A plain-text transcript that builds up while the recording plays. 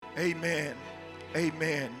Amen.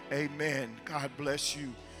 Amen. Amen. God bless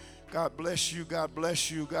you. God bless you. God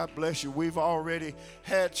bless you. God bless you. We've already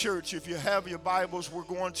had church. If you have your Bibles, we're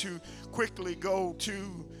going to quickly go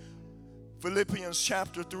to Philippians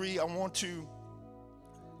chapter 3. I want to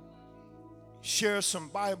share some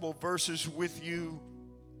Bible verses with you.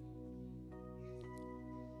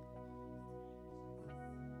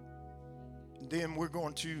 Then we're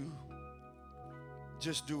going to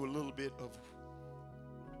just do a little bit of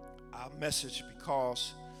our message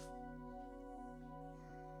because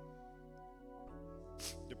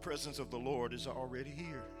the presence of the Lord is already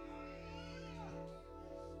here.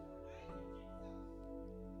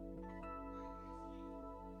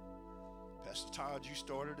 Pastor Todd, you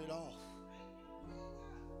started it off.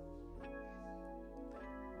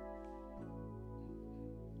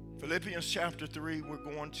 Philippians chapter 3, we're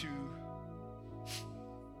going to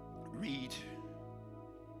read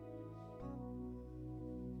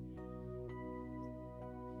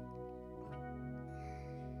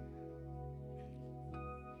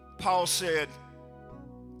Paul said,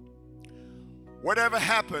 "Whatever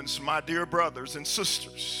happens, my dear brothers and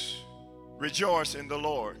sisters, rejoice in the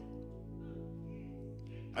Lord."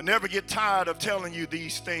 I never get tired of telling you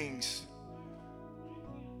these things.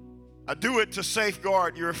 I do it to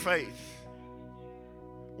safeguard your faith.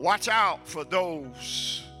 Watch out for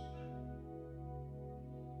those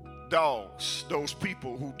dogs, those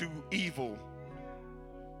people who do evil,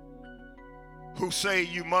 who say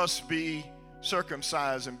you must be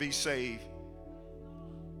circumcised and be saved.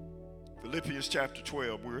 Philippians chapter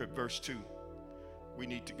 12, we're at verse 2. We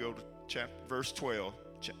need to go to verse 12.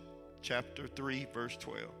 Chapter 3, verse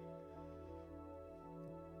 12.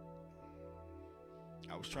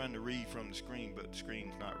 I was trying to read from the screen, but the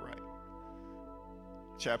screen's not right.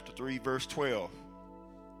 Chapter 3, verse 12.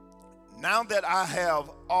 Now that I have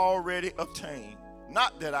already obtained,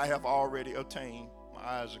 not that I have already obtained, my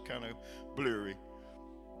eyes are kind of blurry.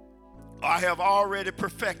 I have already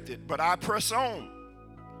perfected, but I press on,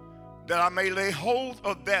 that I may lay hold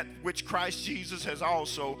of that which Christ Jesus has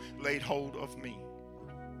also laid hold of me.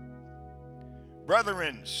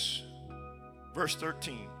 Brethren, verse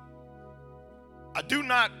 13, I do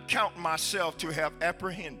not count myself to have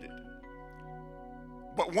apprehended,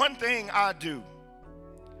 but one thing I do,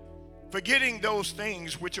 forgetting those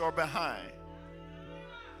things which are behind,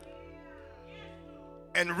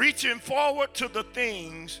 and reaching forward to the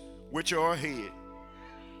things which are ahead.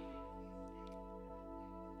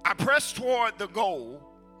 I press toward the goal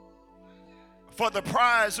for the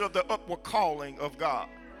prize of the upward calling of God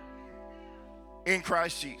in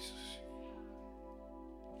Christ Jesus.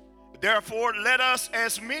 Therefore, let us,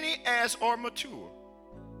 as many as are mature,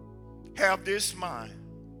 have this mind.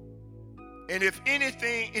 And if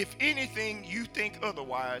anything you think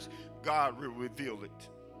otherwise, God will reveal it.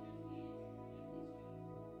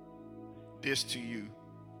 This to you.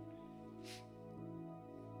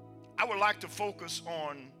 I would like to focus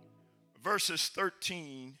on verses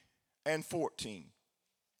 13 and 14.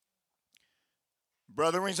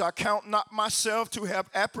 Brethren, I count not myself to have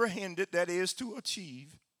apprehended, that is, to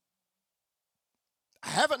achieve. I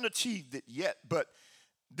haven't achieved it yet, but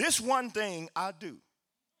this one thing I do,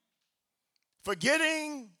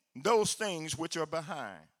 forgetting those things which are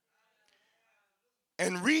behind,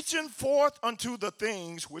 and reaching forth unto the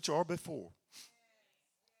things which are before.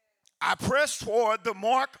 I press toward the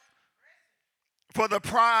mark for the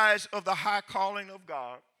prize of the high calling of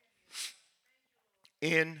God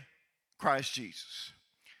in Christ Jesus.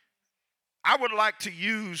 I would like to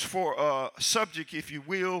use for a subject, if you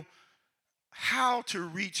will, how to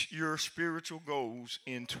reach your spiritual goals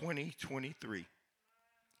in 2023.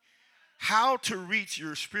 How to reach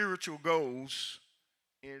your spiritual goals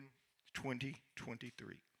in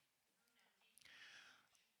 2023.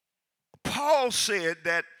 Paul said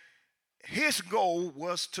that his goal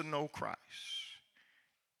was to know Christ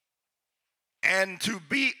and to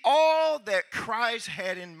be all that Christ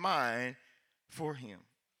had in mind for him.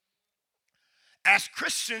 As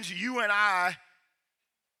Christians, you and I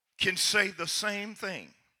can say the same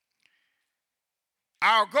thing.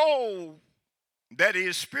 Our goal, that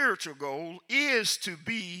is spiritual goal, is to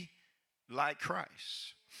be like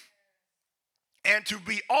Christ and to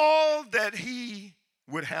be all that he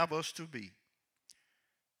would have us to be.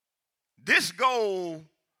 This goal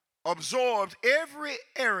absorbed every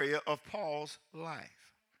area of Paul's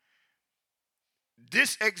life.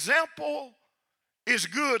 This example is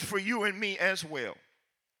good for you and me as well.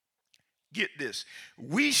 Get this.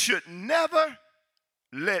 We should never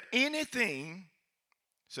let anything,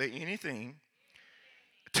 say anything,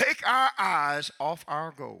 take our eyes off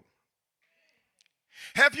our goal.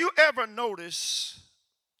 Have you ever noticed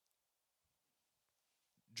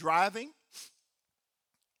driving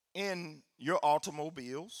in your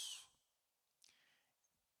automobiles,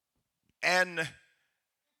 and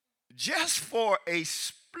just for a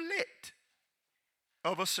split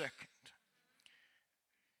of a second,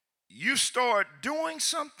 you start doing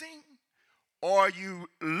something or you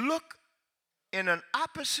look in an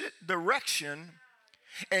opposite direction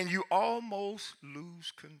and you almost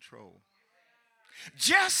lose control.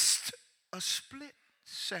 Just a split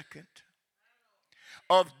second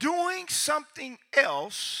of doing something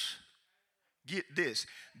else, get this,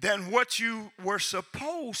 than what you were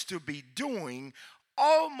supposed to be doing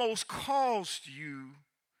almost caused you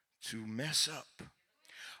to mess up.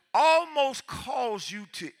 Almost caused you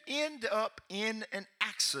to end up in an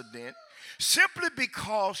accident simply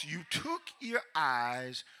because you took your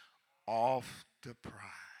eyes off the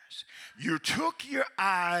prize. You took your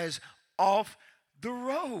eyes off the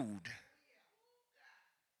road.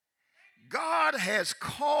 God has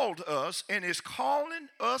called us and is calling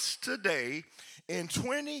us today in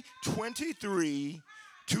 2023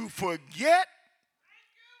 to forget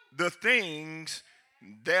the things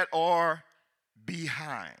that are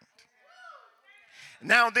behind.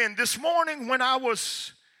 Now then, this morning when I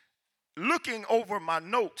was looking over my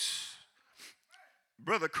notes,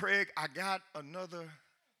 Brother Craig, I got another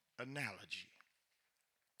analogy.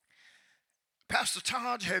 Pastor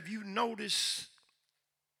Todd, have you noticed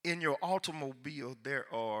in your automobile there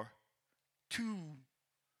are two,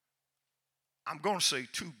 I'm going to say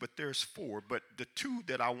two, but there's four, but the two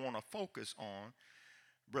that I want to focus on,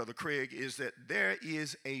 Brother Craig, is that there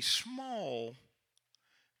is a small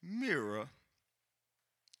mirror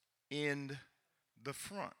in the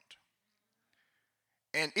front.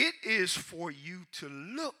 And it is for you to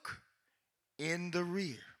look in the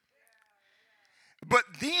rear. But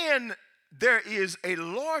then there is a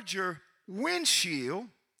larger windshield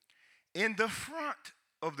in the front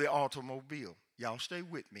of the automobile. Y'all stay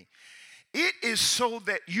with me. It is so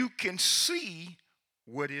that you can see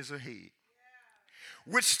what is ahead.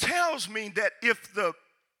 Which tells me that if the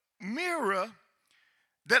mirror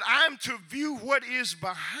that I'm to view what is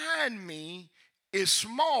behind me is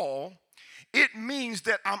small, it means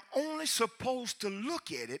that I'm only supposed to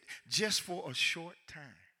look at it just for a short time.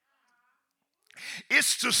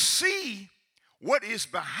 It's to see what is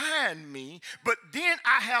behind me, but then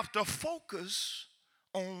I have to focus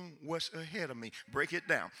on what's ahead of me. Break it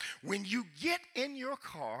down. When you get in your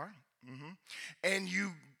car and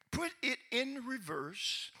you put it in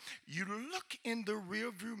reverse, you look in the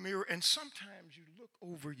rearview mirror, and sometimes you look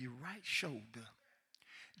over your right shoulder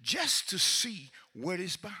just to see what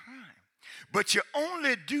is behind. But you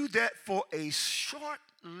only do that for a short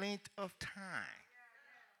length of time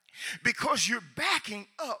because you're backing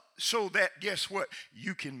up so that, guess what,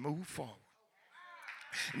 you can move forward.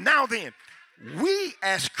 Now then, we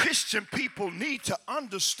as Christian people need to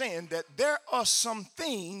understand that there are some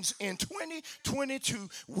things in 2022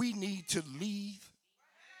 we need to leave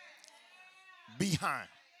behind.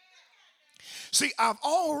 See, I've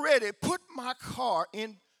already put my car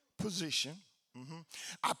in position.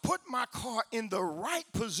 I put my car in the right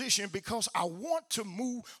position because I want to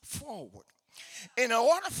move forward. In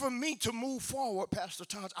order for me to move forward, Pastor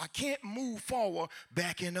Todd, I can't move forward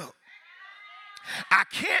backing up. I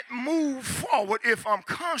can't move forward if I'm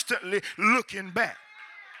constantly looking back.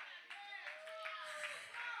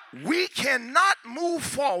 We cannot move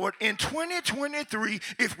forward in 2023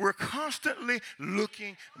 if we're constantly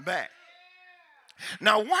looking back.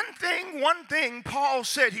 Now, one thing Paul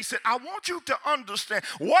said, he said, I want you to understand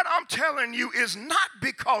what I'm telling you is not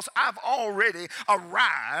because I've already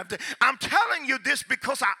arrived. I'm telling you this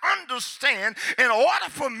because I understand in order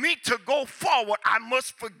for me to go forward, I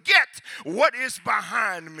must forget what is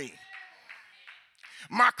behind me.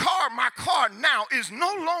 My car now is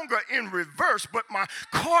no longer in reverse, but my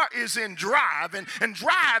car is in drive, and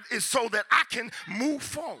drive is so that I can move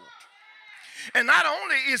forward. And not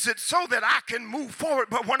only is it so that I can move forward,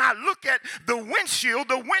 but when I look at the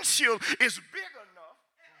windshield is big enough.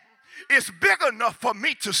 It's big enough for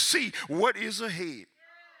me to see what is ahead.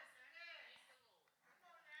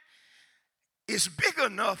 It's big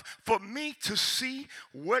enough for me to see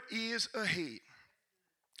what is ahead.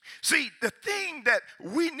 See, the thing that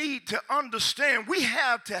we need to understand, we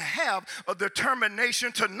have to have a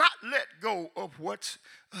determination to not let go of what's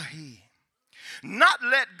ahead. not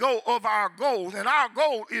let go of our goals. And our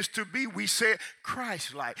goal is to be, we said,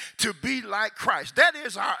 Christ-like, to be like Christ. That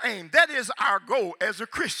is our aim. That is our goal as a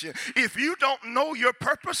Christian. If you don't know your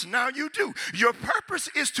purpose, now you do. Your purpose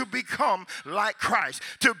is to become like Christ,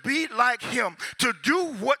 to be like him, to do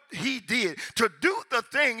what he did, to do the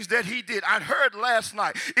things that he did. I heard last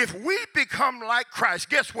night, if we become like Christ,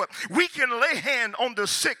 guess what? We can lay hand on the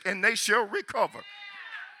sick and they shall recover.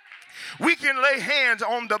 We can lay hands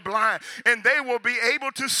on the blind and they will be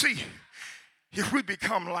able to see if we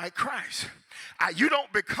become like Christ. You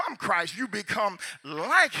don't become Christ, you become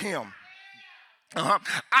like him.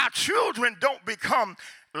 Our children don't become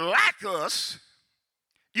like us.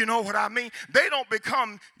 You know what I mean? They don't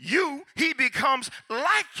become you, he becomes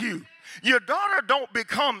like you. Your daughter don't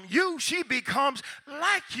become you, she becomes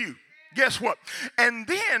like you. Guess what? And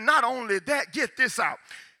then not only that, get this out.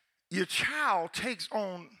 Your child takes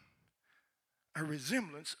on a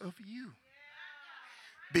resemblance of you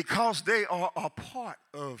because they are a part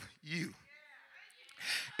of you.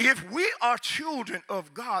 If we are children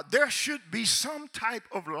of God, there should be some type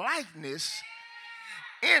of likeness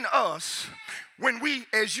in us when we,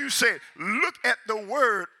 as you said, look at the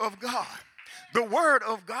word of God. The word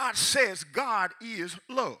of God says God is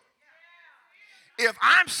love. If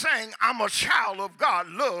I'm saying I'm a child of God,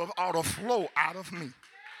 love ought to flow out of me.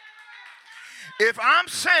 If I'm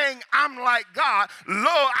saying I'm like God,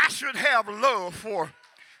 I should have love for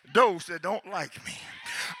those that don't like me.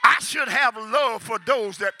 I should have love for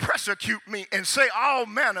those that persecute me and say all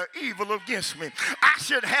manner evil against me. I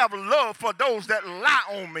should have love for those that lie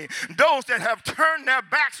on me, those that have turned their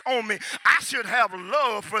backs on me. I should have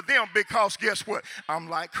love for them because guess what? I'm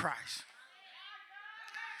like Christ.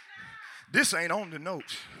 This ain't on the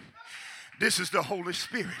notes. This is the Holy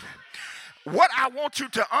Spirit. What I want you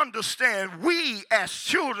to understand, we as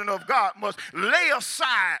children of God must lay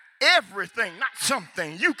aside everything, not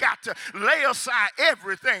something. You got to lay aside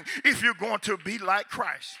everything if you're going to be like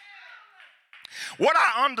Christ. What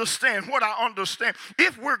I understand,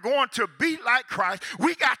 if we're going to be like Christ,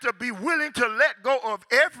 we got to be willing to let go of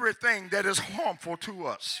everything that is harmful to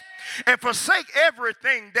us and forsake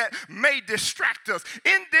everything that may distract us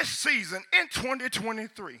in this season, in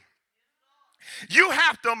 2023. You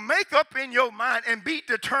have to make up in your mind and be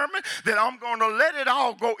determined that I'm going to let it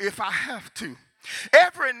all go if I have to.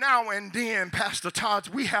 Every now and then, Pastor Todd,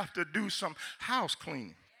 we have to do some house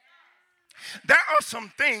cleaning. There are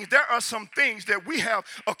some things that we have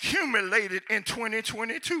accumulated in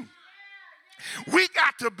 2022. We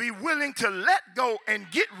got to be willing to let go and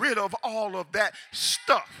get rid of all of that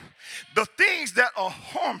stuff. The things that are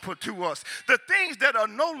harmful to us, the things that are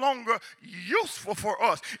no longer useful for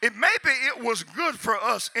us. Maybe it was good for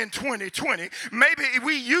us in 2020. Maybe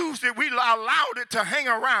we used it, we allowed it to hang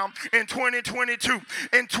around in 2022.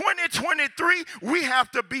 In 2023, we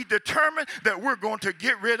have to be determined that we're going to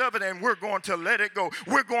get rid of it and we're going to let it go.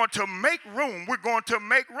 We're going to make room. We're going to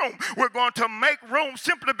make room. We're going to make room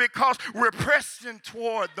simply because we're pressing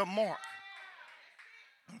toward the mark.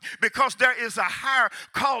 Because there is a higher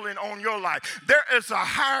calling on your life. There is a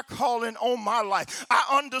higher calling on my life.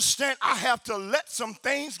 I understand I have to let some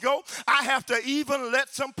things go. I have to even let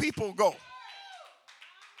some people go.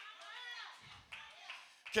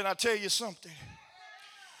 Can I tell you something?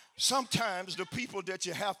 Sometimes the people that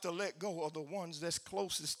you have to let go are the ones that's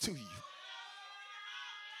closest to you.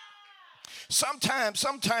 Sometimes,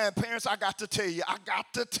 parents, I got to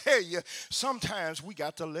tell you, sometimes we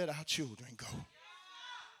got to let our children go.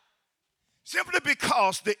 Simply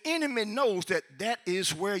because the enemy knows that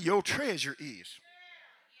is where your treasure is.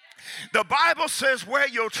 The Bible says where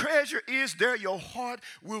your treasure is, there your heart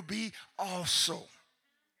will be also.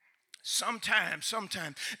 Sometimes.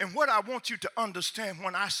 And what I want you to understand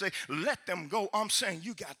when I say let them go, I'm saying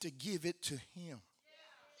you got to give it to him.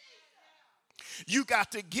 You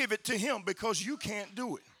got to give it to him because you can't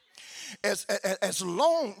do it. As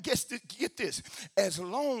long, get this, as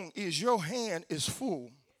long as your hand is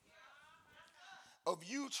full of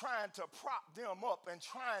you trying to prop them up and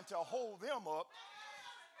trying to hold them up,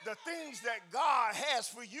 the things that God has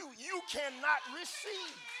for you, you cannot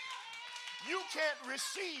receive. You can't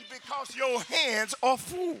receive because your hands are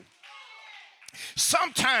full.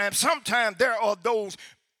 Sometimes there are those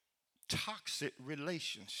toxic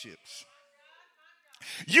relationships.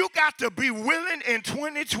 You got to be willing in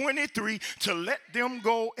 2023 to let them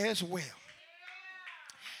go as well.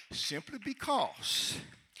 Simply because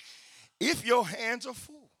if your hands are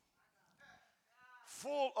full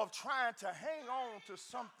of trying to hang on to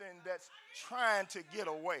something that's trying to get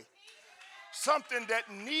away, something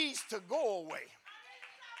that needs to go away,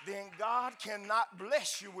 then God cannot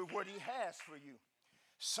bless you with what he has for you.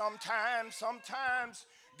 Sometimes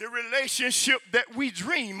the relationship that we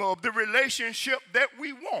dream of, the relationship that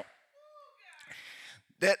we want,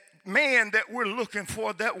 that man that we're looking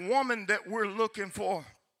for, that woman that we're looking for,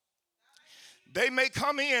 they may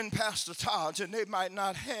come in, Pastor Taj, and they might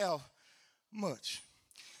not have much,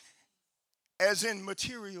 as in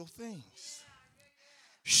material things.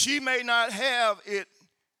 She may not have it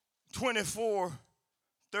 24,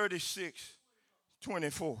 36,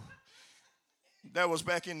 24. That was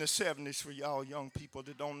back in the 70s for y'all young people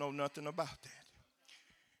that don't know nothing about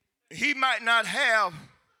that. He might not have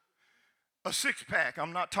a six-pack.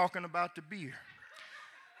 I'm not talking about the beer.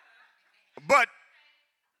 But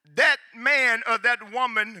that man or that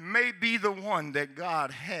woman may be the one that God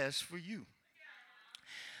has for you.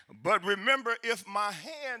 But remember, if my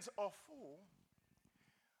hands are full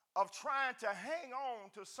of trying to hang on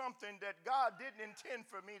to something that God didn't intend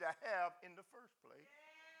for me to have in the first place,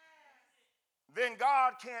 then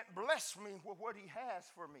God can't bless me with what he has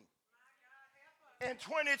for me. In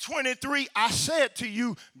 2023, I said to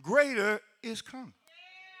you, greater is coming.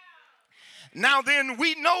 Now then,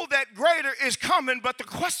 we know that greater is coming, but the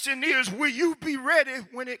question is, will you be ready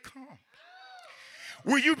when it comes?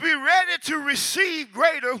 Will you be ready to receive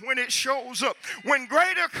greater when it shows up? When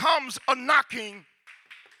greater comes a knocking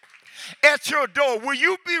at your door, will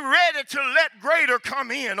you be ready to let greater come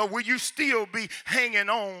in, or will you still be hanging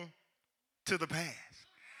on to the past?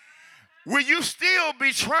 Will you still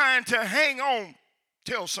be trying to hang on,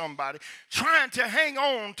 tell somebody, trying to hang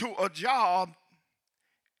on to a job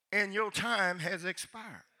and your time has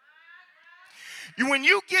expired? When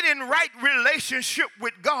you get in right relationship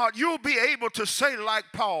with God, you'll be able to say like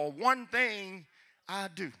Paul, one thing I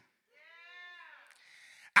do.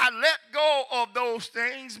 I let go of those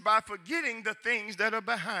things by forgetting the things that are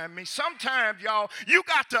behind me. Sometimes, y'all, you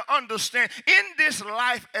got to understand, in this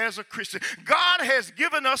life as a Christian, God has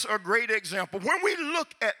given us a great example. When we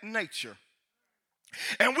look at nature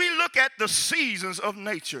and we look at the seasons of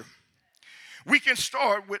nature, we can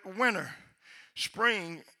start with winter,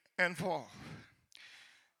 spring, and fall.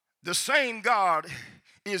 The same God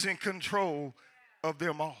is in control of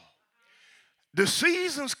them all. The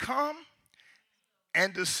seasons come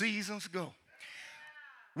and the seasons go.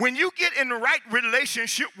 When you get in the right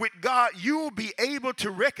relationship with God, you'll be able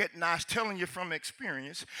to recognize, telling you from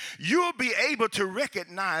experience, you'll be able to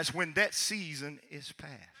recognize when that season is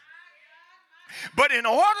past. But in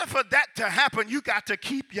order for that to happen, you got to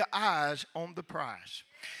keep your eyes on the prize.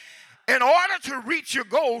 In order to reach your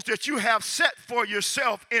goals that you have set for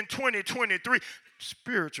yourself in 2023,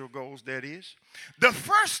 spiritual goals, that is, the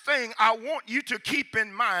first thing I want you to keep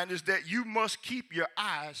in mind is that you must keep your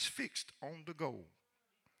eyes fixed on the goal.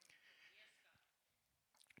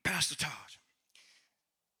 Pastor Taj,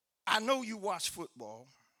 I know you watch football.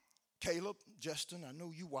 Caleb, Justin, I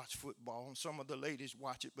know you watch football, and some of the ladies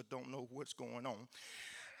watch it but don't know what's going on.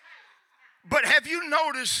 But have you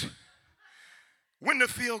noticed when the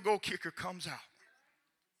field goal kicker comes out?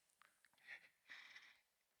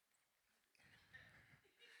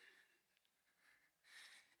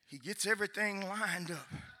 He gets everything lined up.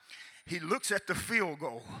 He looks at the field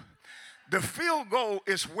goal. The field goal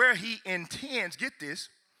is where he intends, get this,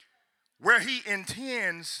 where he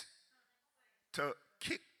intends to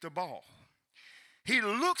kick the ball. He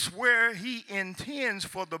looks where he intends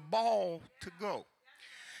for the ball to go.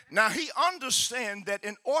 Now, he understands that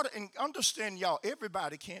in order, and understand, y'all,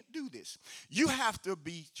 everybody can't do this. You have to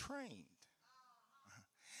be trained.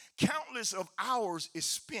 Countless of hours is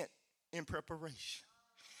spent in preparation.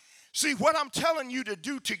 See, what I'm telling you to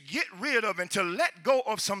do to get rid of and to let go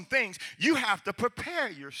of some things, you have to prepare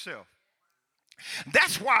yourself.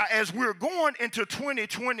 That's why as we're going into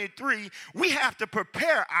 2023, we have to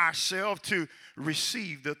prepare ourselves to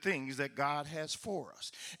receive the things that God has for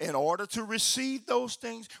us. In order to receive those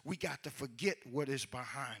things, we got to forget what is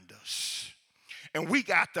behind us. And we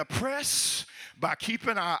got to press by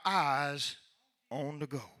keeping our eyes on the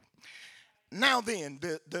goal. Now then,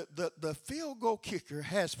 the field goal kicker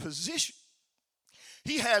has positioned.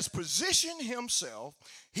 He has positioned himself.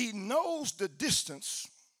 He knows the distance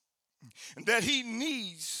that he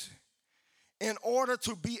needs in order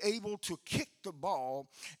to be able to kick the ball,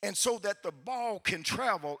 and so that the ball can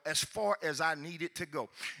travel as far as I need it to go.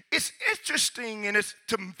 It's interesting, and it's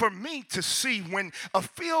for me to see when a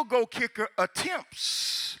field goal kicker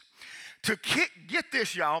attempts to kick, get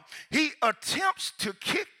this, y'all, he attempts to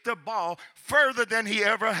kick the ball further than he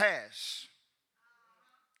ever has.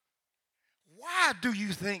 Why do you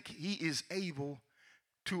think he is able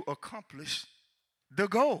to accomplish the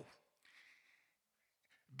goal?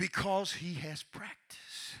 Because he has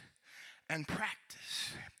practiced and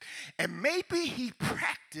practiced. And maybe he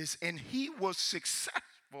practiced and he was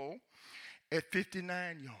successful at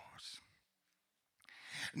 59 yards.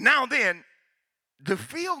 Now then, the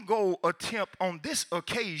field goal attempt on this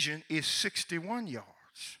occasion is 61 yards.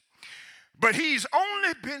 But he's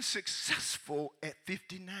only been successful at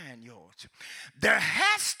 59 yards. There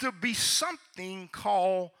has to be something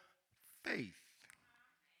called faith.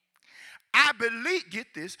 I believe, get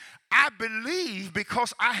this, I believe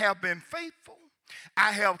because I have been faithful.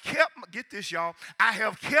 I have kept, get this, y'all, I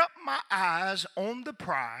have kept my eyes on the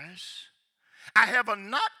prize. I have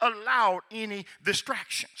not allowed any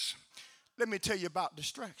distractions. Let me tell you about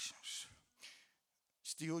distractions.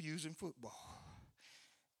 Still using football.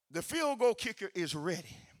 The field goal kicker is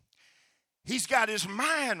ready. He's got his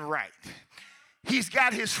mind right. He's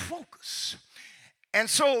got his focus. And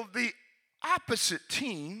so the opposite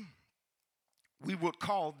team, we would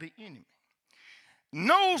call the enemy,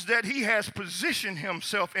 knows that he has positioned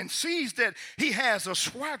himself and sees that he has a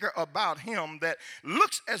swagger about him that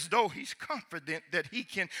looks as though he's confident that he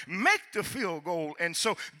can make the field goal. And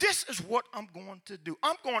so this is what I'm going to do.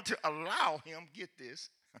 I'm going to allow him, get this,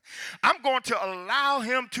 I'm going to allow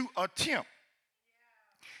him to attempt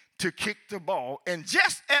to kick the ball. And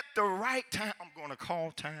just at the right time, I'm going to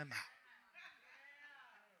call timeout.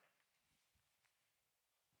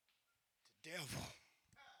 The devil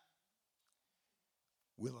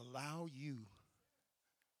will allow you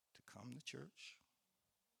to come to church,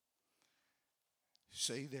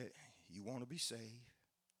 say that you want to be saved,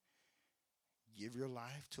 give your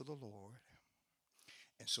life to the Lord,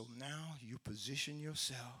 and so now you position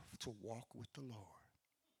yourself to walk with the Lord.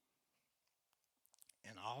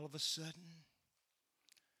 And all of a sudden,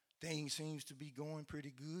 things seems to be going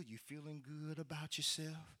pretty good. You're feeling good about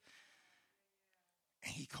yourself.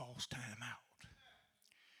 And he calls time out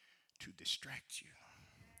to distract you.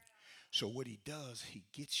 So what he does, he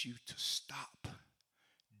gets you to stop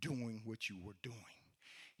doing what you were doing.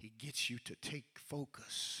 He gets you to take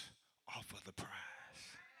focus off of the prize.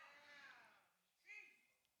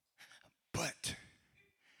 But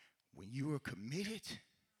when you are committed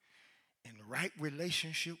in the right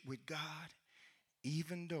relationship with God,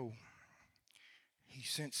 even though he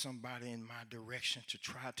sent somebody in my direction to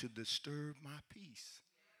try to disturb my peace,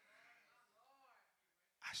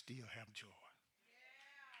 I still have joy.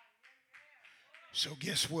 So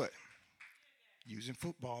guess what? Using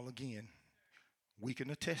football again, we can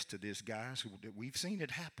attest to this, guys, that we've seen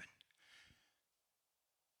it happen.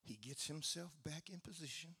 He gets himself back in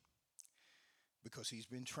position because he's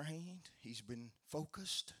been trained, he's been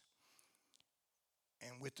focused,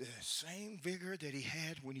 and with the same vigor that he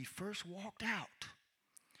had when he first walked out,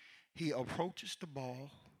 he approaches the ball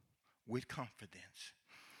with confidence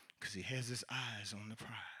because he has his eyes on the prize.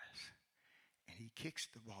 And he kicks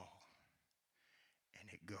the ball, and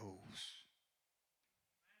it goes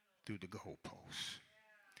through the goalpost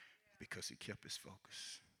because he kept his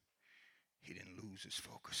focus. He didn't lose his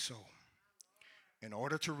focus. So, in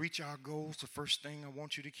order to reach our goals, the first thing I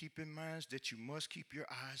want you to keep in mind is that you must keep your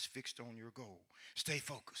eyes fixed on your goal. Stay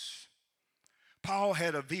focused. Paul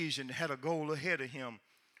had a vision, had a goal ahead of him.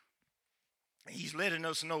 He's letting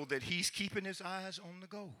us know that he's keeping his eyes on the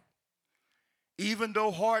goal. Even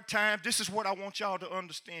though hard times, this is what I want y'all to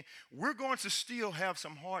understand. We're going to still have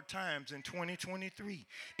some hard times in 2023.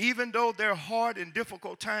 Even though they're hard and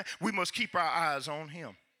difficult times, we must keep our eyes on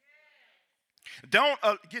him. Don't,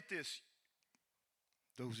 get this,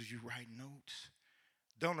 those of you writing notes,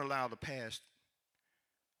 don't allow the past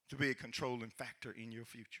to be a controlling factor in your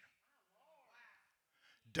future.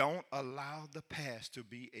 Don't allow the past to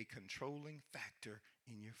be a controlling factor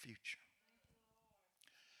in your future.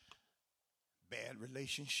 Bad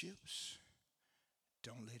relationships,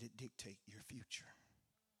 don't let it dictate your future.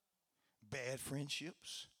 Bad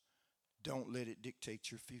friendships, don't let it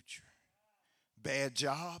dictate your future. Bad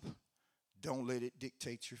job, don't let it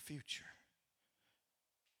dictate your future.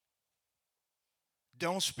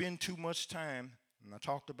 Don't spend too much time, and I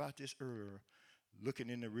talked about this earlier, looking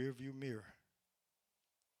in the rearview mirror.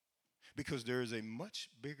 Because there is a much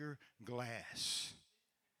bigger glass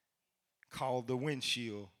called the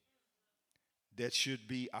windshield that should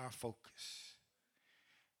be our focus.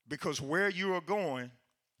 Because where you are going,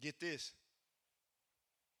 get this,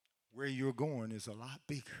 where you're going is a lot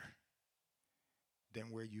bigger than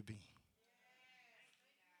where you've been.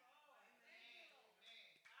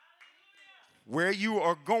 Where you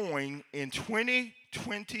are going in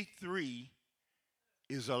 2023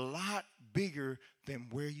 is a lot bigger than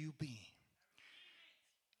where you've been.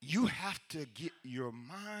 You have to get your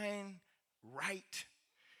mind right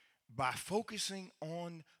by focusing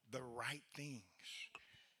on the right things.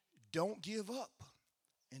 Don't give up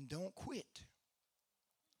and don't quit.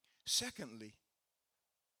 Secondly,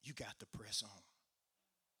 you got to press on.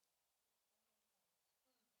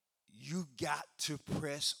 You got to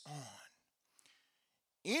press on.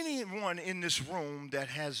 Anyone in this room that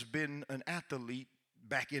has been an athlete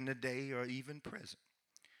back in the day or even present,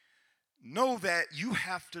 know that you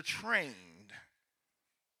have to train.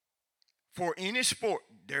 For any sport,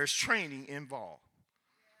 there's training involved.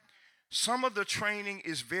 Some of the training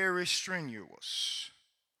is very strenuous.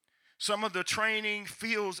 Some of the training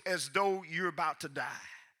feels as though you're about to die.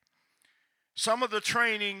 Some of the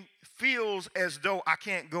training feels as though I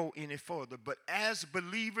can't go any further. But as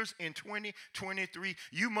believers in 2023,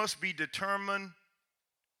 you must be determined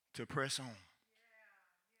to press on.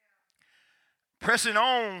 Pressing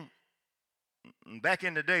on, back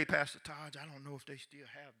in the day, Pastor Todd, I don't know if they still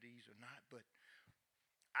have these or not, but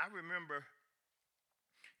I remember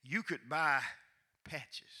you could buy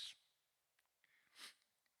patches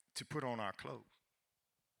to put on our clothes.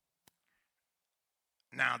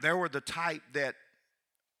 Now, there were the type that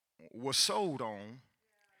was sewed on,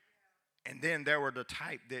 and then there were the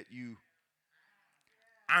type that you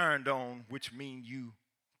ironed on, which means you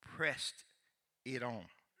pressed it on.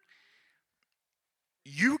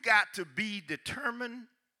 You got to be determined,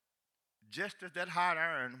 just as that hot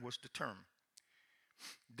iron was determined,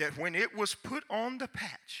 that when it was put on the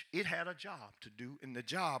patch, it had a job to do, and the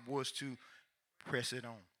job was to press it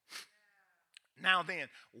on. Now then,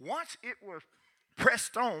 once it was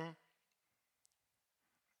pressed on,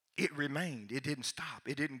 it remained. It didn't stop.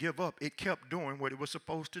 It didn't give up. It kept doing what it was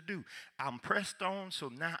supposed to do. I'm pressed on, so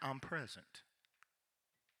now I'm present.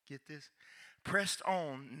 Get this? Pressed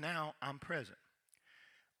on, now I'm present.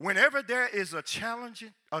 Whenever there is a challenge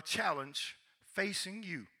facing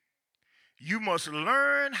you, you must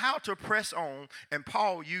learn how to press on. And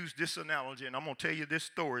Paul used this analogy, and I'm going to tell you this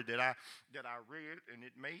story that I read, and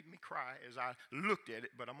it made me cry as I looked at it,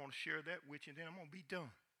 but I'm going to share that with you, and then I'm going to be done.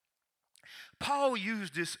 Paul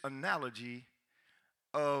used this analogy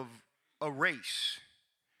of a race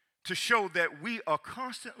to show that we are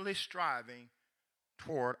constantly striving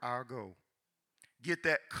toward our goal. Get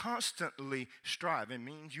that? Constantly striving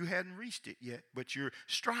means you hadn't reached it yet, but you're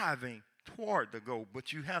striving toward the goal,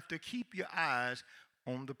 but you have to keep your eyes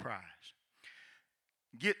on the prize.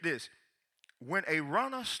 Get this. When a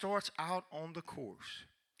runner starts out on the course,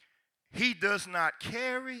 he does not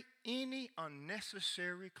carry any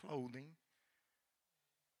unnecessary clothing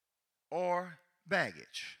or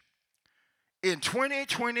baggage. In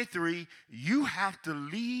 2023, you have to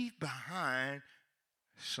leave behind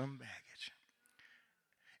some baggage.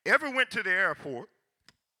 Ever went to the airport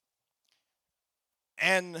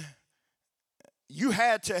and you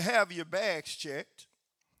had to have your bags checked,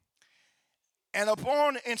 and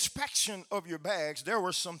upon inspection of your bags, there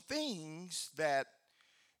were some things that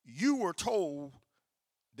you were told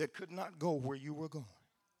that could not go where you were going.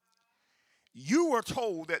 You were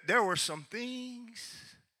told that there were some things,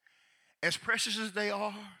 as precious as they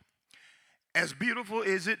are, as beautiful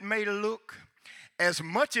as it may look, as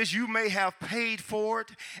much as you may have paid for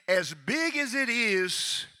it, as big as it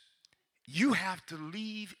is, you have to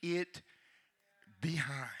leave it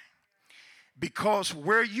behind. Because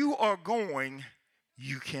where you are going,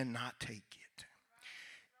 you cannot take it.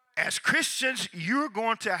 As Christians, you're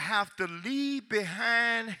going to have to leave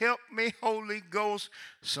behind, help me, Holy Ghost,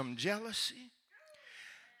 some jealousy,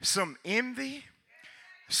 some envy,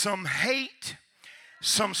 some hate,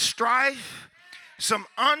 some strife, some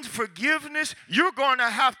unforgiveness. You're going to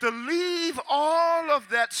have to leave all of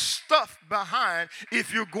that stuff behind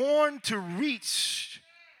if you're going to reach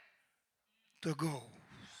the goals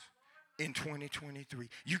in 2023.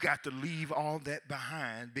 You got to leave all that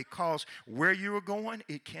behind, because where you are going,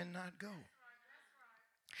 it cannot go.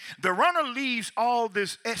 The runner leaves all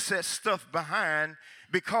this excess stuff behind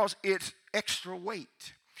because it's extra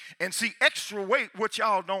weight. And see, extra weight, what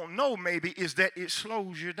y'all don't know maybe, is that it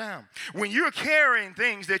slows you down. When you're carrying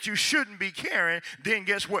things that you shouldn't be carrying, then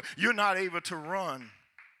guess what? You're not able to run.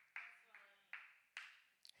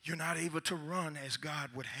 You're not able to run as God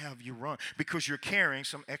would have you run because you're carrying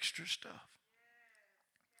some extra stuff.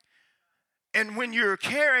 And when you're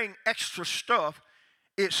carrying extra stuff,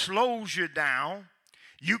 it slows you down.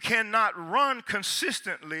 You cannot run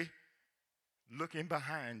consistently looking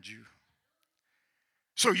behind you.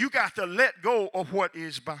 So you got to let go of what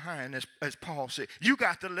is behind, as Paul said. You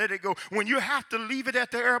got to let it go. When you have to leave it at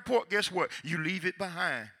the airport, guess what? You leave it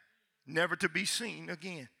behind, never to be seen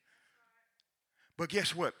again. But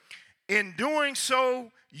guess what? In doing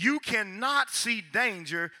so, you cannot see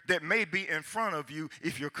danger that may be in front of you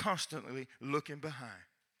if you're constantly looking behind.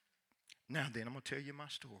 Now then, I'm going to tell you my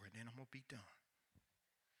story, then I'm going to be done.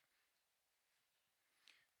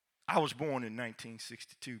 I was born in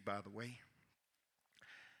 1962, by the way.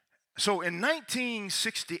 So in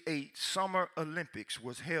 1968, Summer Olympics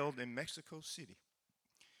was held in Mexico City.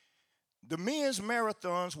 The men's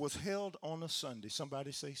marathons was held on a Sunday.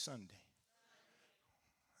 Somebody say Sunday.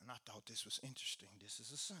 And I thought this was interesting. This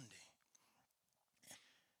is a Sunday.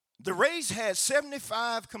 The race had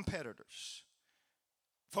 75 competitors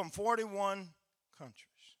from 41 countries.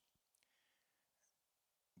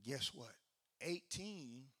 Guess what?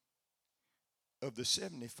 18 of the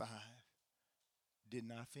 75 did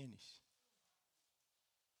not finish.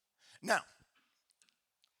 Now,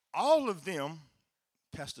 all of them,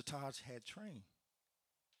 Pastor Taj had trained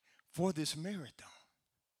for this marathon.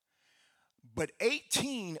 But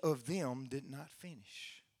 18 of them did not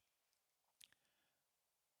finish.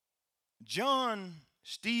 John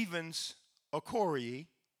Stevens Okorie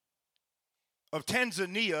of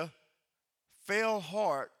Tanzania fell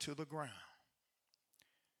hard to the ground.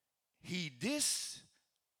 He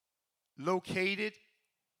dislocated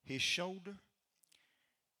his shoulder.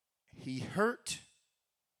 He hurt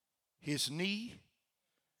his knee.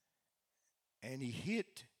 And he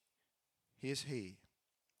hit his head.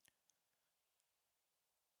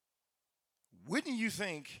 Wouldn't you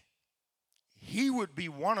think he would be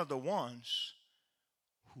one of the ones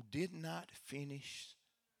who did not finish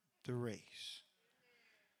the race?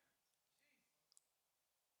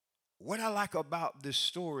 What I like about this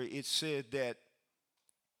story, it said that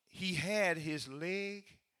he had his leg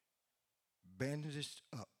bandaged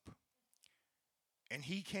up. And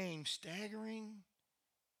he came staggering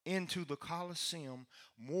into the Coliseum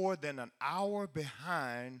more than an hour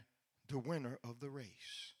behind the winner of the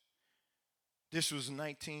race. This was a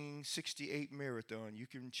 1968 marathon. You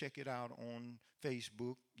can check it out on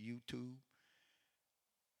Facebook, YouTube.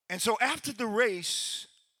 And so after the race,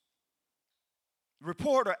 the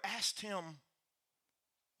reporter asked him,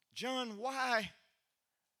 John, why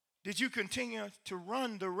did you continue to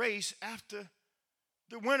run the race after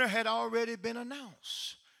the winner had already been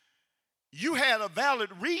announced? You had a valid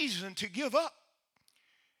reason to give up.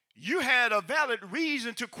 You had a valid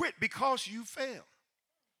reason to quit because you failed.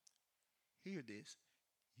 Hear this.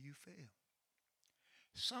 You failed.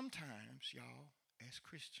 Sometimes, y'all, as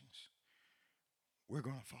Christians, we're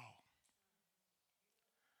going to fall.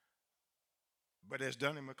 But as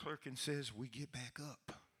Donnie McClurkin says, we get back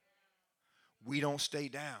up. We don't stay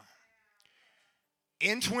down.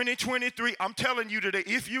 In 2023, I'm telling you today,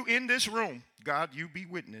 if you in this room, God, you be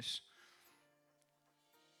witness.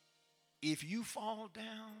 If you fall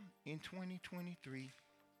down in 2023,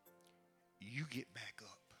 you get back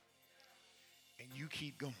up and you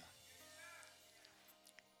keep going.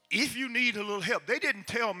 If you need a little help, they didn't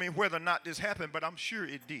tell me whether or not this happened, but I'm sure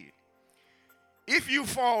it did. If you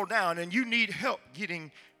fall down and you need help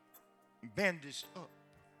getting bandaged up,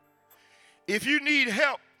 if you need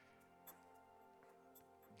help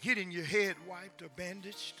getting your head wiped or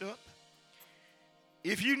bandaged up,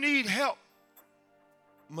 if you need help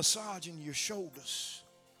massaging your shoulders,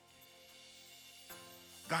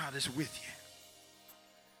 God is with you.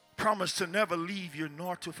 Promise to never leave you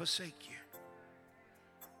nor to forsake you.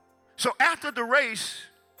 So after the race,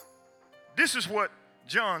 this is what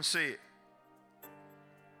John said.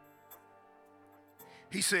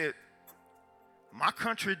 He said, my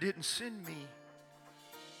country didn't send me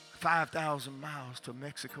 5,000 miles to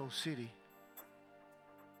Mexico City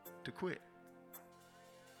to quit.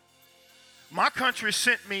 My country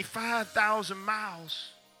sent me 5,000 miles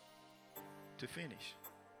to finish.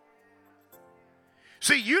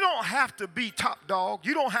 See, you don't have to be top dog.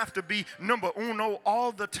 You don't have to be number uno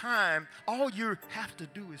all the time. All you have to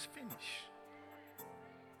do is finish.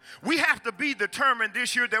 We have to be determined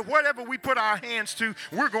this year that whatever we put our hands to,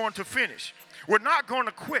 we're going to finish. We're not going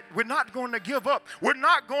to quit. We're not going to give up. We're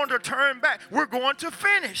not going to turn back. We're going to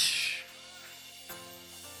finish.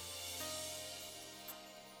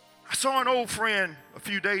 I saw an old friend a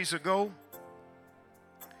few days ago,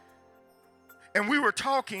 and we were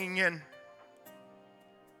talking, and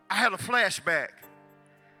I had a flashback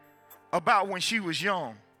about when she was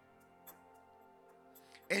young.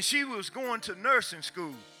 And she was going to nursing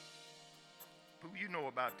school. But you know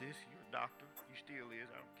about this. You're a doctor. You still is.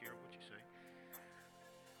 I don't care what you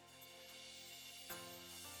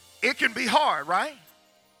say. It can be hard, right?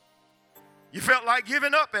 You felt like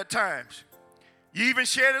giving up at times. You even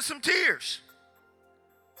shedded some tears.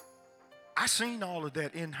 I seen all of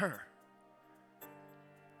that in her.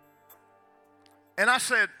 And I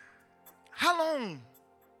said, how long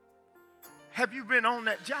have you been on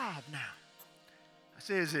that job now? I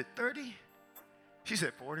said, is it 30? She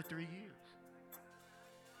said, 43 years.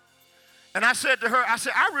 And I said to her,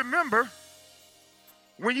 I remember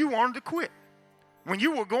when you wanted to quit. When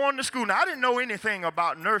you were going to school. Now, I didn't know anything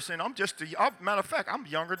about nursing. Matter of fact, I'm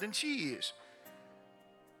younger than she is.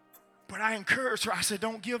 But I encouraged her. I said,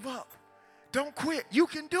 don't give up. Don't quit. You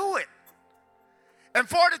can do it. And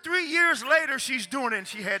 43 years later, she's doing it, and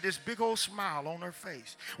she had this big old smile on her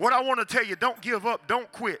face. What I want to tell you, don't give up, don't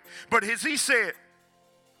quit. But as he said,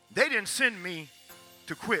 they didn't send me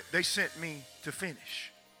to quit. They sent me to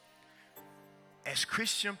finish. As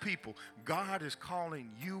Christian people, God is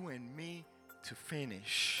calling you and me to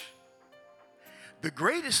finish. The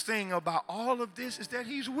greatest thing about all of this is that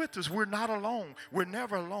he's with us. We're not alone. We're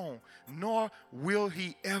never alone, nor will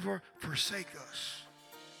he ever forsake us.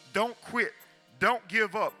 Don't quit. Don't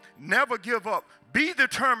give up. Never give up. Be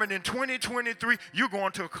determined in 2023, you're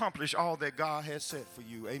going to accomplish all that God has set for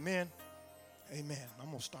you. Amen? Amen. I'm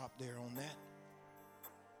going to stop there on that.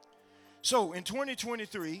 So in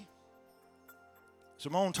 2023,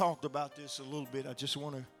 Simone talked about this a little bit. I just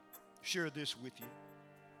want to share this with you.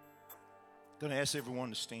 I'm going to ask everyone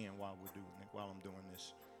to stand while I'm doing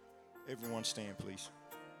this. Everyone stand, please.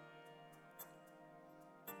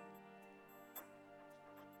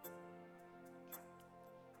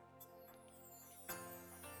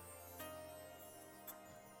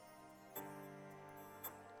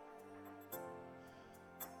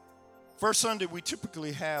 First Sunday, we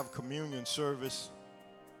typically have communion service.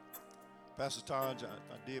 Pastor Taj,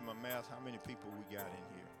 I did my math. How many people we got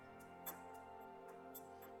in here?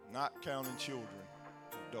 Not counting children,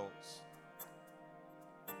 adults.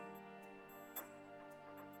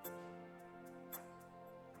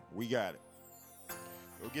 We got it.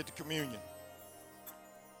 Go get the communion.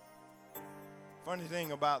 Funny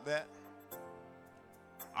thing about that,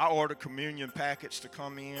 I ordered communion packets to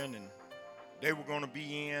come in, and they were going to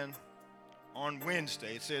be in on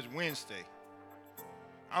Wednesday. It says Wednesday.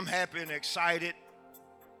 I'm happy and excited.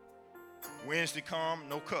 Wednesday come,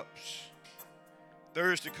 no cups.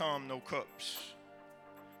 Thursday come, no cups.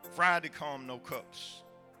 Friday come, no cups.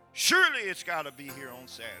 Surely it's got to be here on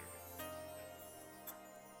Saturday.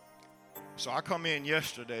 So I come in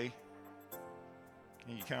yesterday.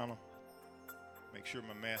 Can you count them? Make sure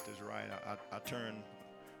my math is right. I turned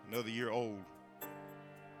another year old.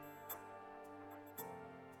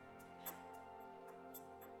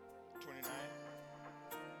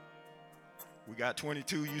 We got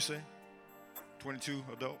 22, you say? 22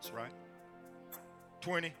 adults, right?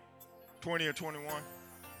 20 or 21?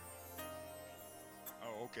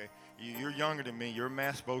 Oh, okay. You're younger than me. Your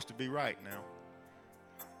math's supposed to be right now.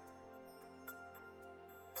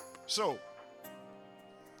 So,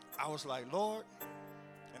 I was like, Lord,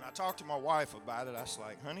 and I talked to my wife about it. I was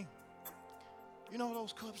like, honey, you know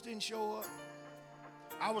those cups didn't show up?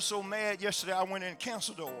 I was so mad yesterday, I went in and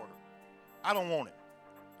canceled the order. I don't want it.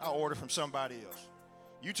 I ordered from somebody else.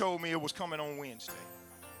 You told me it was coming on Wednesday.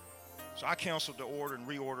 So I canceled the order and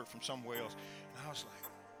reordered from somewhere else. And I was like,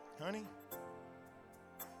 honey,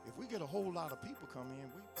 if we get a whole lot of people come in,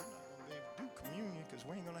 we're not going to be able to do communion because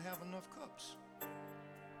we ain't going to have enough cups.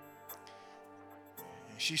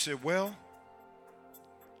 And she said, well,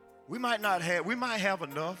 we might have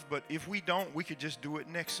enough, but if we don't, we could just do it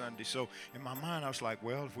next Sunday. So in my mind, I was like,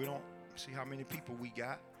 well, if we don't see how many people we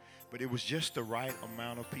got, but it was just the right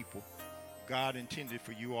amount of people. God intended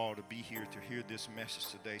for you all to be here to hear this message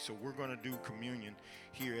today. So we're going to do communion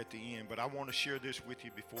here at the end. But I want to share this with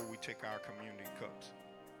you before we take our communion cups.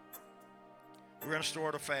 We're going to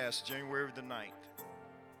start a fast January the 9th.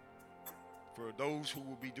 For those who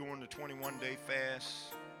will be doing the 21-day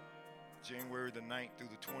fast, January the 9th through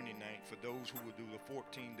the 29th. For those who will do the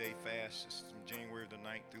 14-day fast, it's from January the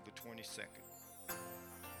 9th through the 22nd.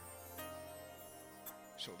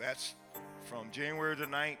 So that's from January the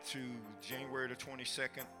 9th to January the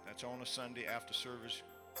 22nd. That's on a Sunday after service.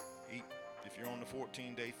 Eat. If you're on the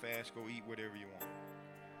 14-day fast, go eat whatever you want.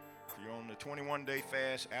 If you're on the 21-day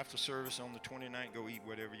fast after service on the 29th, go eat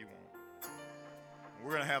whatever you want.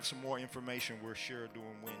 We're going to have some more information we'll share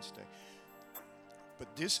during Wednesday.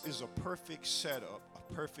 But this is a perfect setup,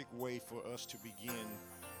 a perfect way for us to begin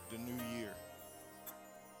the new year.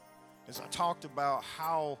 As I talked about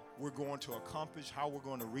how we're going to accomplish, how we're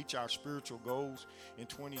going to reach our spiritual goals in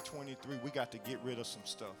 2023, we got to get rid of some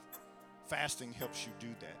stuff. Fasting helps you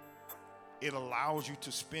do that. It allows you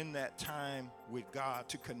to spend that time with God,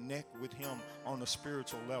 to connect with Him on a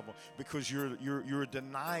spiritual level, because you're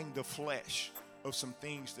denying the flesh of some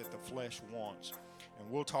things that the flesh wants. And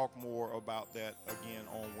we'll talk more about that again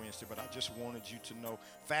on Wednesday. But I just wanted you to know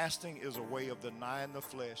fasting is a way of denying the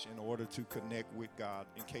flesh in order to connect with God.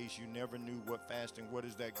 In case you never knew what fasting, what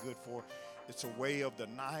is that good for? It's a way of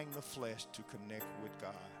denying the flesh to connect with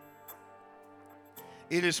God.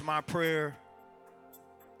 It is my prayer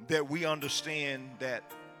that we understand that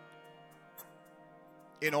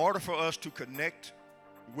in order for us to connect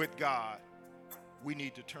with God, we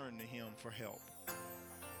need to turn to Him for help.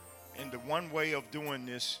 And the one way of doing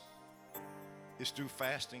this is through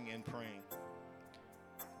fasting and praying.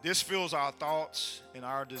 This fills our thoughts and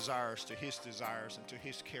our desires to His desires and to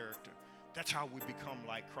His character. That's how we become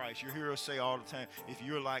like Christ. You hear us say all the time, if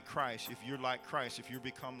you're like Christ, if you're like Christ, if you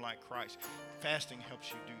become like Christ. Fasting helps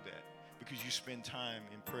you do that because you spend time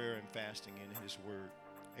in prayer and fasting in His Word.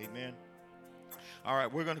 Amen. All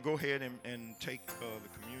right, we're going to go ahead and take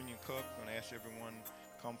the communion cup. I'm going to ask everyone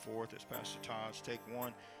to come forth as Pastor Todd's take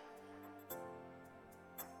one.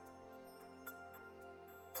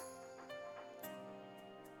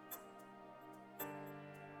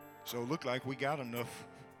 So it looked like we got enough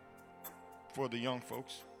for the young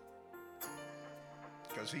folks,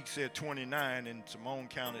 because he said 29 and Simone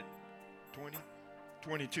counted 20,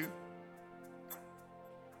 22.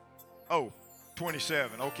 Oh,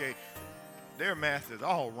 27. Okay, their math is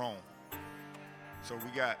all wrong. So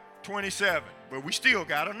we got 27, but we still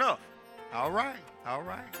got enough. All right.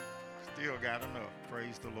 Still got enough.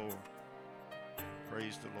 Praise the Lord.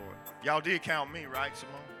 Praise the Lord. Y'all did count me, right,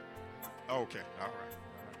 Simone? Okay, all right.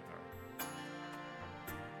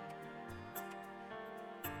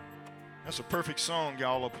 That's a perfect song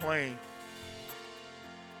y'all are playing.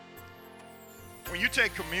 When you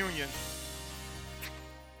take communion,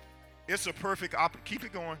 it's a perfect keep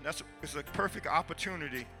it going. It's a perfect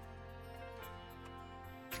opportunity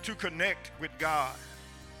to connect with God.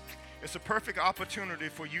 It's a perfect opportunity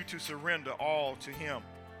for you to surrender all to Him.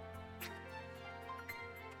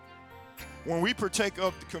 When we partake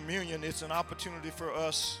of the communion, it's an opportunity for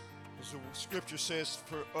us, as the scripture says,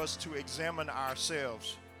 for us to examine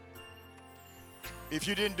ourselves. If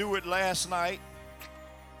you didn't do it last night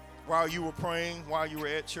while you were praying, while you were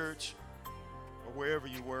at church, or wherever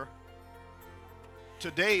you were,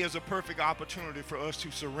 today is a perfect opportunity for us to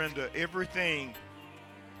surrender everything,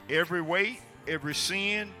 every weight, every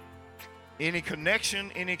sin, any connection,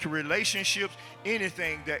 any relationships,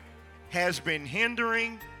 anything that has been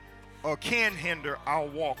hindering or can hinder our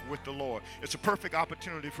walk with the Lord. It's a perfect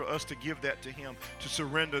opportunity for us to give that to Him, to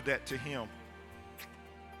surrender that to Him.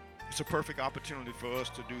 It's a perfect opportunity for us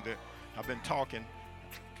to do that. I've been talking.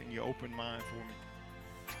 Can you open mine for me?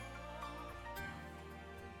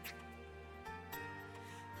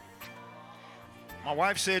 My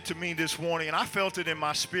wife said to me this morning, and I felt it in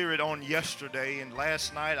my spirit on yesterday and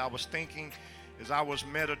last night. I was thinking as I was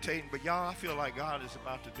meditating, but y'all, I feel like God is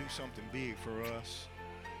about to do something big for us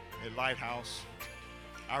at Lighthouse.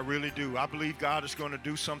 I really do. I believe God is going to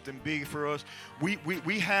do something big for us.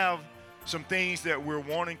 We have some things that we're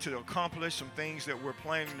wanting to accomplish, some things that we're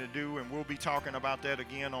planning to do, and we'll be talking about that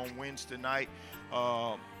again on Wednesday night.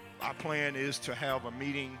 Our plan is to have a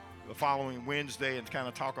meeting the following Wednesday and kind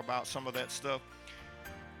of talk about some of that stuff.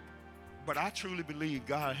 But I truly believe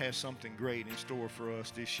God has something great in store for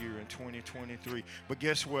us this year in 2023. But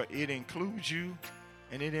guess what? It includes you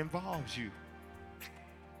and it involves you.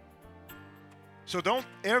 So don't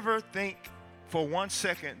ever think for 1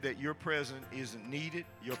 second that your presence isn't needed,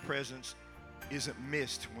 your presence isn't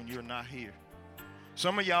missed when you're not here.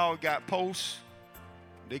 Some of y'all got posts,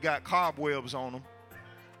 they got cobwebs on them,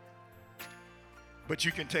 but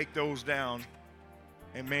you can take those down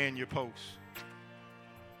and man your posts.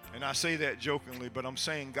 And I say that jokingly, but I'm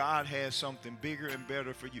saying God has something bigger and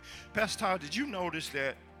better for you. Pastor Todd, did you notice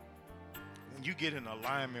that when you get in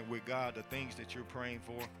alignment with God, the things that you're praying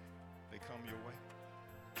for, they come your way?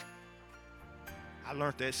 I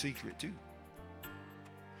learned that secret too.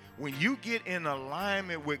 When you get in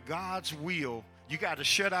alignment with God's will, you got to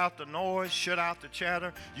shut out the noise, shut out the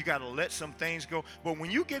chatter. You got to let some things go. But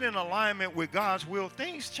when you get in alignment with God's will,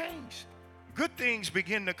 things change. Good things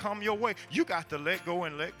begin to come your way. You got to let go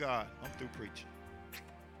and let God. I'm through preaching.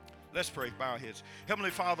 Let's pray. Bow our heads.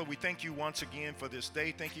 Heavenly Father, we thank you once again for this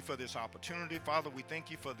day. Thank you for this opportunity. Father, we thank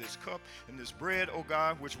you for this cup and this bread, oh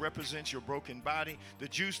God, which represents your broken body. The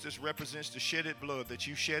juice that represents the shedded blood that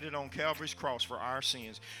you shedded on Calvary's cross for our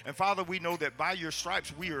sins. And Father, we know that by your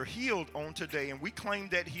stripes we are healed on today, and we claim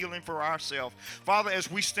that healing for ourselves. Father, as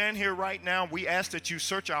we stand here right now, we ask that you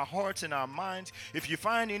search our hearts and our minds. If you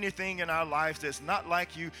find anything in our lives that's not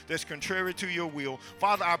like you, that's contrary to your will,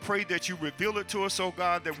 Father, I pray that you reveal it to us, oh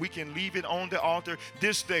God, that we can can leave it on the altar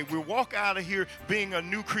this day. We'll walk out of here being a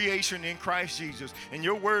new creation in Christ Jesus. And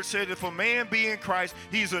your word said, if a man be in Christ,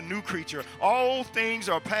 he's a new creature. All things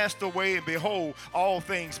are passed away, and behold, all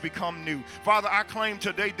things become new. Father, I claim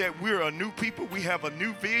today that we're a new people. We have a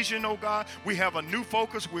new vision, oh God. We have a new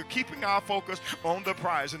focus. We're keeping our focus on the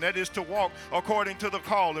prize, and that is to walk according to the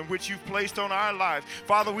call in which you've placed on our lives.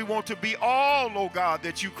 Father, we want to be all, oh God,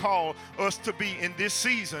 that you call us to be in this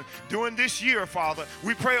season. During this year, Father,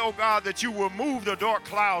 we pray, oh God, that you will move the dark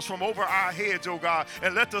clouds from over our heads, oh God,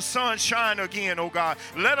 and let the sun shine again, oh God.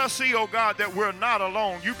 Let us see, oh God, that we're not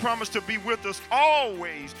alone. You promise to be with us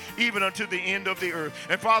always, even unto the end of the earth.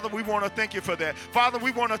 And Father, we want to thank you for that. Father,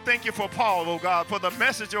 we want to thank you for Paul, oh God, for the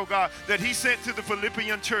message, oh God, that he sent to the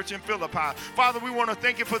Philippian church in Philippi. Father, we want to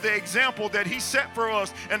thank you for the example that he set for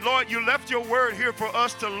us. And Lord, you left your word here for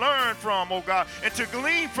us to learn from, oh God, and to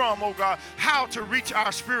glean from, oh God, how to reach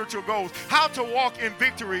our spiritual goals, how to walk in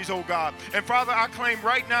victories, oh God. And Father, I claim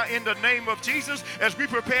right now in the name of Jesus, as we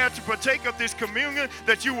prepare to partake of this communion,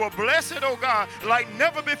 that you will bless it, oh God, like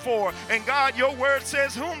never before. And God, your word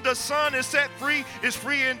says, whom the Son is set free is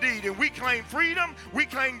free indeed. And we claim freedom, we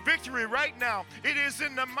claim victory right now. It is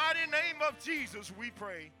in the mighty name of Jesus we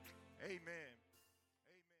pray. Amen.